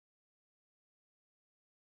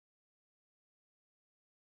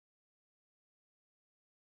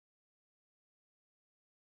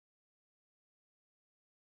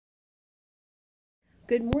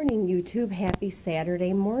Good morning, YouTube. Happy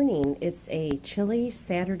Saturday morning. It's a chilly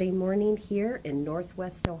Saturday morning here in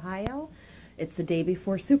Northwest Ohio. It's the day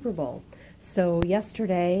before Super Bowl. So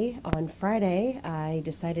yesterday, on Friday, I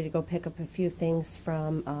decided to go pick up a few things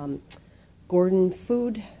from Gordon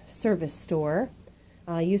Food Service Store.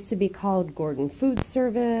 Used to be called Gordon Food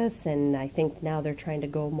Service, and I think now they're trying to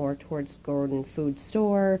go more towards Gordon Food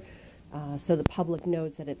Store, so the public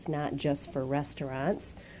knows that it's not just for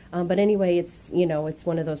restaurants. But anyway, it's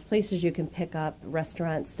one of those places you can pick up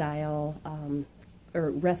restaurant style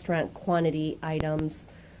or restaurant quantity items,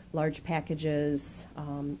 large packages,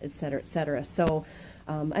 etc., etc. So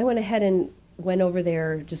I went ahead and went over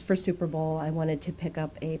there just for Super Bowl. I wanted to pick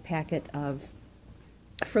up a packet of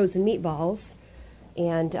frozen meatballs,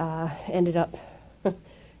 and ended up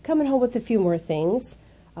coming home with a few more things.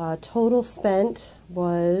 Total spent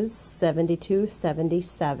was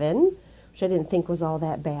 $72.77, which I didn't think was all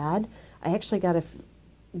that bad. I actually got a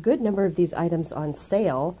good number of these items on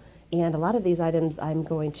sale, and a lot of these items I'm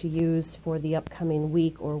going to use for the upcoming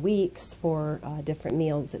week or weeks for different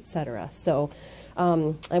meals, etc. So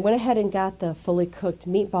I went ahead and got the fully cooked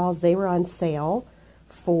meatballs. They were on sale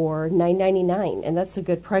for $9.99, and that's a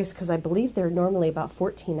good price because I believe they're normally about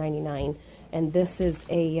 $14.99, and this is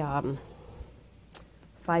a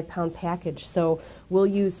 5-pound package. So we'll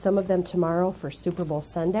use some of them tomorrow for Super Bowl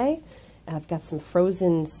Sunday. I've got some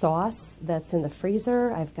frozen sauce that's in the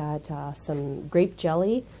freezer. I've got some grape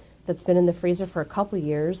jelly that's been in the freezer for a couple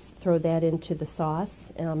years. Throw that into the sauce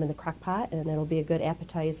in the crock pot, and it'll be a good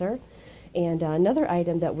appetizer. And another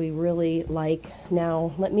item that we really like,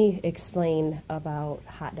 now let me explain about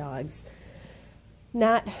hot dogs.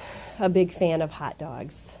 Not a big fan of hot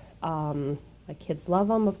dogs. My kids love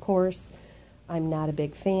them, of course. I'm not a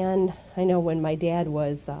big fan. I know when my dad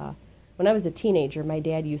was, when I was a teenager, my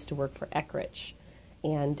dad used to work for Eckrich,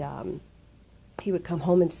 and he would come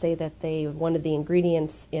home and say that one of the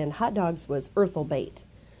ingredients in hot dogs was earthel bait.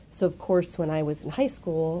 So of course, when I was in high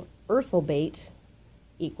school, earthel bait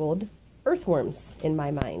equaled earthworms in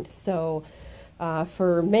my mind. So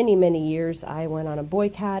for many, many years, I went on a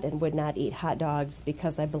boycott and would not eat hot dogs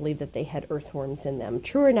because I believed that they had earthworms in them.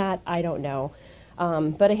 True or not, I don't know.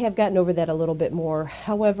 But I have gotten over that a little bit more.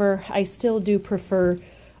 However, I still do prefer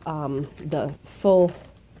the full...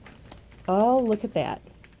 Oh, look at that.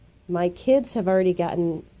 My kids have already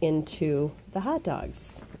gotten into the hot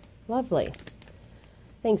dogs. Lovely.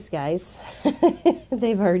 Thanks, guys.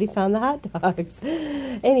 They've already found the hot dogs.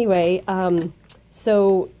 Anyway,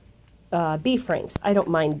 so beef franks. I don't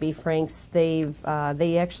mind beef franks. They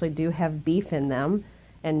actually do have beef in them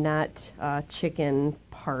and not chicken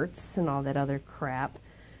parts and all that other crap.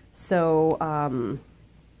 So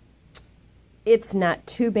it's not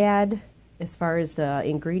too bad as far as the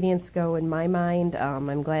ingredients go in my mind.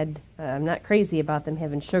 I'm glad, I'm not crazy about them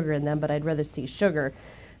having sugar in them, but I'd rather see sugar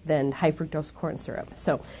than high fructose corn syrup.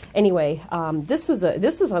 So anyway, this was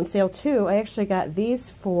on sale too. I actually got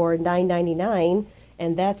these for $9.99,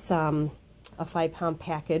 and that's a 5-pound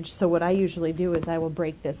package. So what I usually do is I will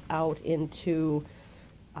break this out into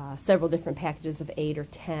several different packages of 8 or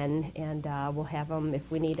 10, and we'll have them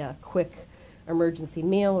if we need a quick emergency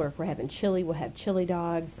meal, or if we're having chili, we'll have chili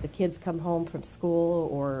dogs. The kids come home from school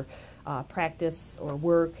or practice or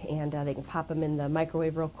work, and they can pop them in the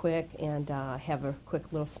microwave real quick and have a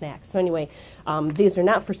quick little snack. So anyway, these are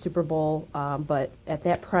not for Super Bowl, but at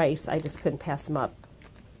that price, I just couldn't pass them up.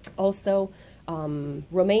 Also,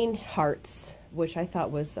 romaine hearts, which I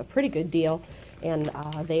thought was a pretty good deal, and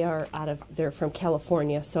they're from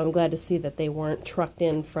California, so I'm glad to see that they weren't trucked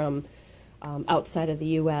in from outside of the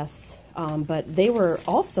U.S., but they were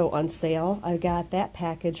also on sale. I got that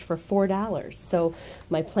package for $4. So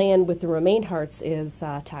my plan with the romaine hearts is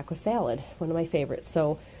taco salad, one of my favorites.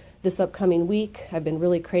 So this upcoming week, I've been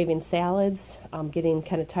really craving salads. I'm getting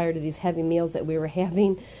kind of tired of these heavy meals that we were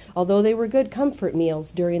having. Although they were good comfort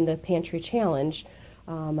meals during the pantry challenge,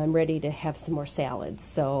 I'm ready to have some more salads.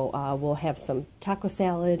 So we'll have some taco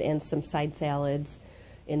salad and some side salads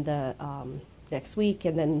in the next week,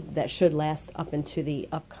 and then that should last up into the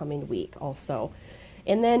upcoming week also.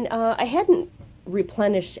 And then I hadn't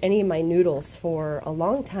replenished any of my noodles for a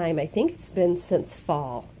long time. I think it's been since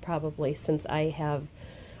fall, probably, since I have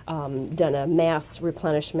done a mass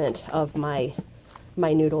replenishment of my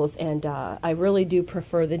noodles, and I really do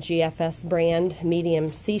prefer the GFS brand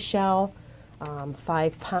medium seashell,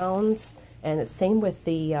 5 pounds, and it's same with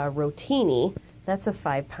the rotini. That's a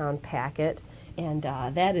 5-pound packet. And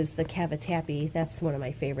that is the cavatappi. That's one of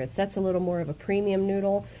my favorites. That's a little more of a premium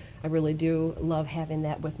noodle. I really do love having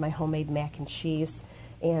that with my homemade mac and cheese.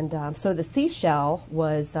 And so the seashell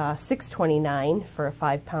was $6.29 for a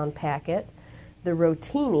 5-pound packet. The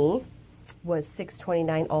rotini was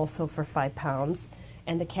 $6.29 also for 5 pounds.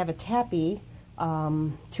 And the cavatappi,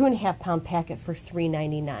 2.5 pound packet for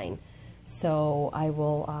 $3.99. So I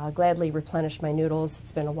will gladly replenish my noodles.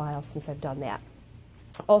 It's been a while since I've done that.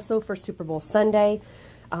 Also for Super Bowl Sunday,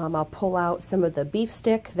 I'll pull out some of the beef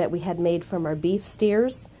stick that we had made from our beef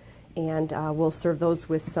steers, and we'll serve those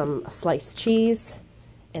with some sliced cheese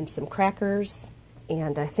and some crackers.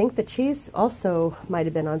 And I think the cheese also might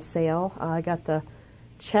have been on sale. I got the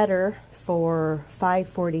cheddar for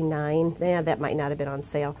 $5.49. Yeah, that might not have been on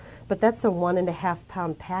sale, but that's a 1.5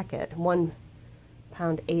 pound packet, 1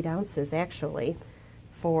 pound 8 ounces actually,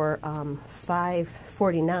 for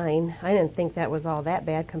 $5.49. I didn't think that was all that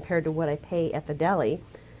bad compared to what I pay at the deli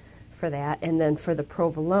for that. And then for the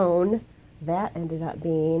provolone, that ended up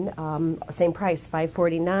being same price,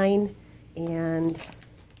 $5.49, and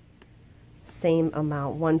same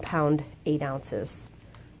amount, 1 pound 8 ounces.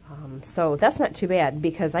 So that's not too bad,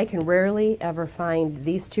 because I can rarely ever find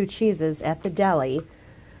these two cheeses at the deli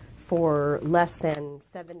for less than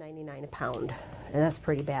 $7.99 a pound, and that's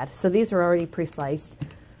pretty bad. So these are already pre-sliced.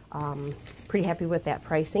 Pretty happy with that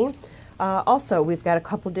pricing. Also, we've got a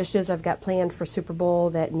couple dishes I've got planned for Super Bowl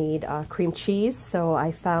that need cream cheese. So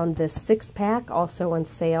I found this 6-pack also on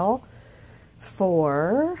sale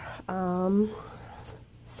for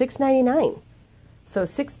 $6.99. So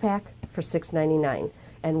 6-pack for $6.99.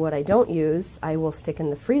 And what I don't use, I will stick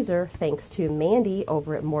in the freezer. Thanks to Mandy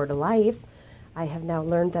over at More to Life, I have now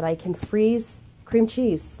learned that I can freeze cream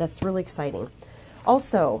cheese. That's really exciting.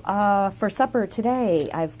 Also, for supper today,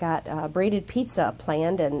 I've got braided pizza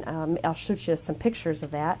planned, and I'll shoot you some pictures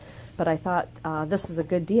of that. But I thought this is a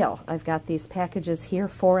good deal. I've got these packages here,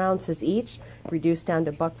 4 ounces each, reduced down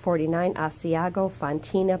to $1.49, Asiago,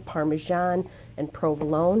 Fontina, Parmesan, and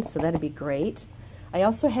Provolone, so that'd be great. I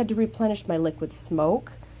also had to replenish my liquid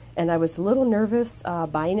smoke, and I was a little nervous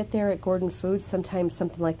buying it there at Gordon Foods. Sometimes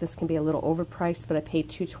something like this can be a little overpriced, but I paid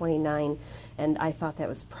 $2.29, and I thought that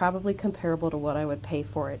was probably comparable to what I would pay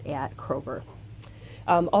for it at Kroger.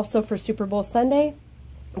 Also for Super Bowl Sunday,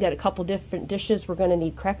 we got a couple different dishes we're going to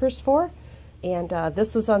need crackers for, and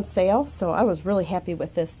this was on sale, so I was really happy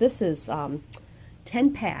with this. This is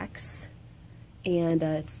 10 packs, and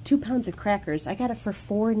it's 2 pounds of crackers. I got it for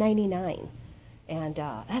 $4.99. And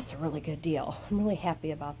that's a really good deal. I'm really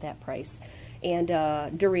happy about that price. And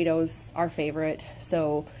Doritos, our favorite.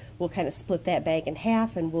 So we'll kind of split that bag in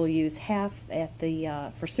half, and we'll use half at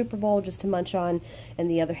the for Super Bowl just to munch on, and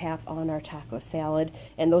the other half on our taco salad.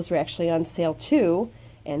 And those were actually on sale too.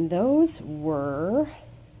 And those were,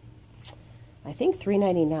 I think,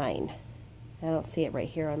 $3.99. I don't see it right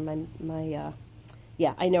here on my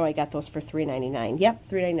yeah, I know I got those for $3.99. Yep,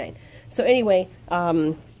 $3.99. So anyway,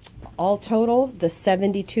 all total, the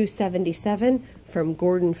 $72.77 from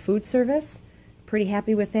Gordon Food Service. Pretty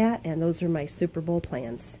happy with that, and those are my Super Bowl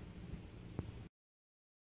plans.